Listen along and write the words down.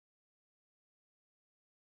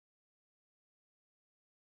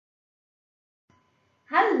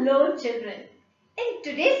Hello children. In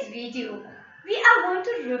today's video, we are going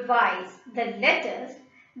to revise the letters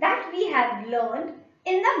that we have learned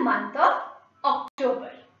in the month of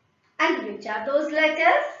October. And which are those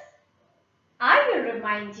letters? I will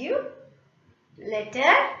remind you.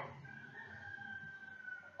 Letter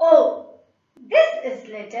O. This is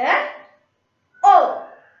letter O.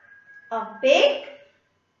 A big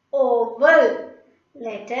oval.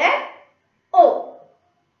 Letter O.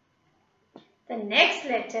 The next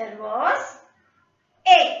letter was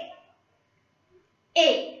A.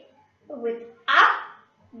 A with up,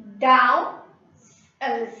 down,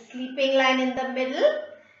 a sleeping line in the middle.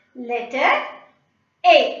 Letter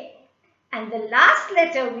A. And the last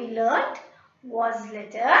letter we learnt was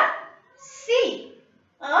letter C.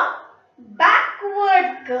 A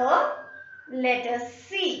backward curve. Letter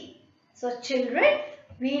C. So children,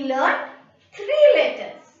 we learnt 3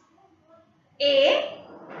 letters. A,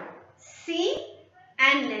 C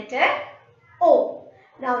and letter O.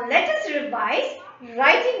 Now let us revise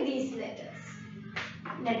writing these letters.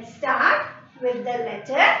 Let's start with the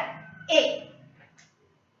letter A.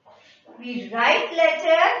 We write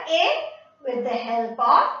letter A with the help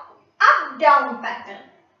of up-down pattern.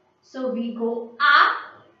 So we go up,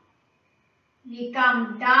 we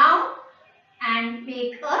come down and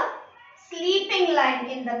make a sleeping line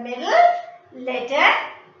in the middle. Letter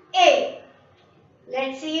A.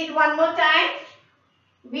 Let's see it one more time.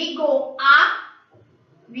 We go up,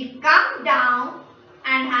 we come down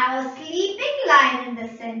and have a sleeping line in the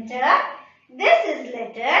center. This is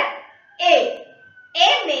letter A.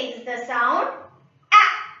 A makes the sound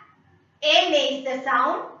A. A makes the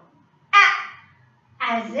sound A.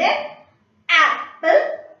 As in apple,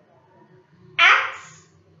 axe,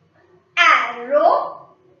 arrow,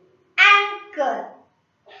 ankle,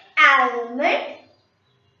 almond,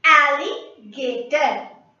 alligator.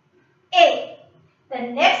 A. The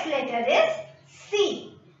next letter is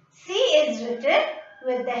C. C is written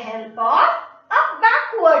with the help of a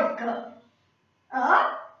backward curve.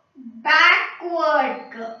 A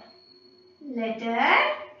backward curve. Letter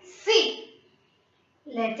C.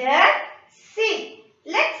 Letter C.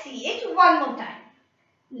 Let's see it one more time.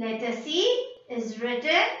 Letter C is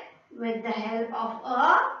written with the help of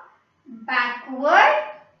a backward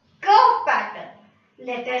curve pattern.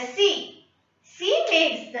 Letter C. C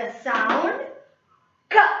makes the sound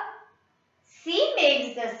K. C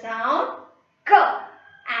makes the sound K.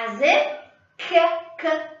 As in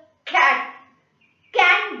cat,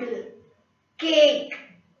 candle, cake,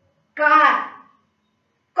 car,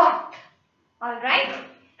 cot. Alright.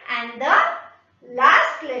 And the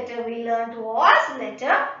last letter we learned was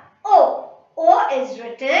letter O. O is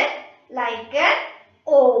written like an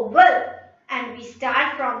oval. And we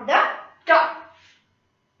start from the top.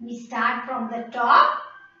 We start from the top,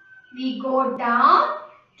 we go down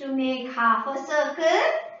to make half a circle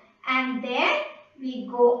and then we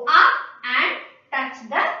go up and touch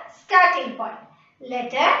the starting point.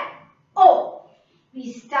 Letter O.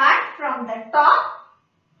 We start from the top,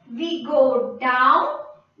 we go down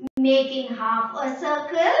making half a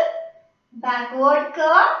circle, backward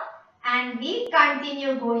curve and we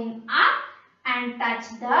continue going up and touch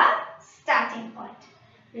the starting point.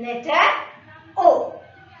 Letter O.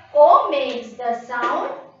 O makes the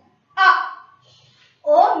sound A.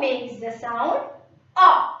 O makes the sound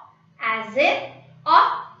A. As in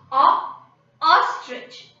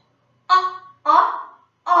ostrich.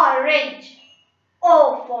 Orange.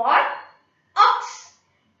 O for ox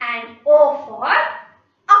and O for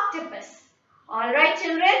octopus. Alright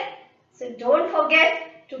children, so don't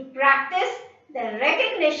forget to practice the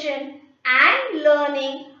recognition and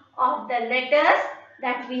learning of the letters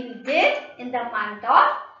that we did in the month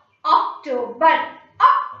of October.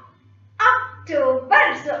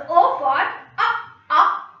 October. So O for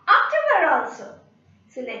October also.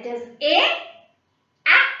 So letters A,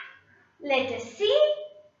 letter C,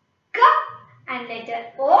 K and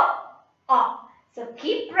letter O. So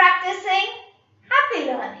keep practicing. Happy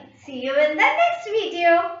learning. See you in the next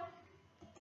video.